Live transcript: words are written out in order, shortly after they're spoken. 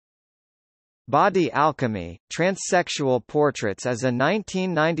Body Alchemy, Transsexual Portraits is a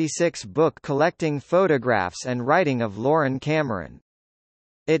 1996 book collecting photographs and writing of Lauren Cameron.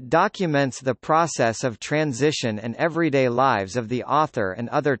 It documents the process of transition and everyday lives of the author and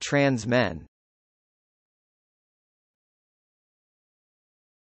other trans men.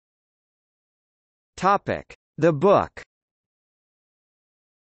 The book.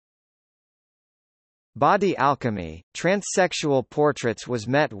 Body Alchemy, Transsexual Portraits was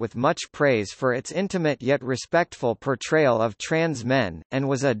met with much praise for its intimate yet respectful portrayal of trans men, and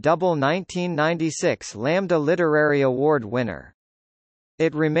was a double 1996 Lambda Literary Award winner.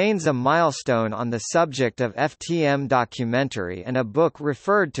 It remains a milestone on the subject of FTM documentary and a book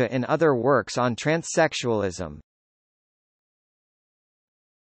referred to in other works on transsexualism.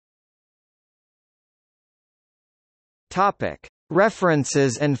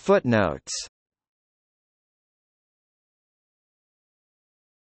 References and footnotes.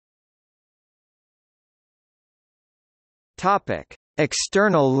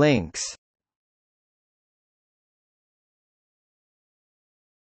 External links.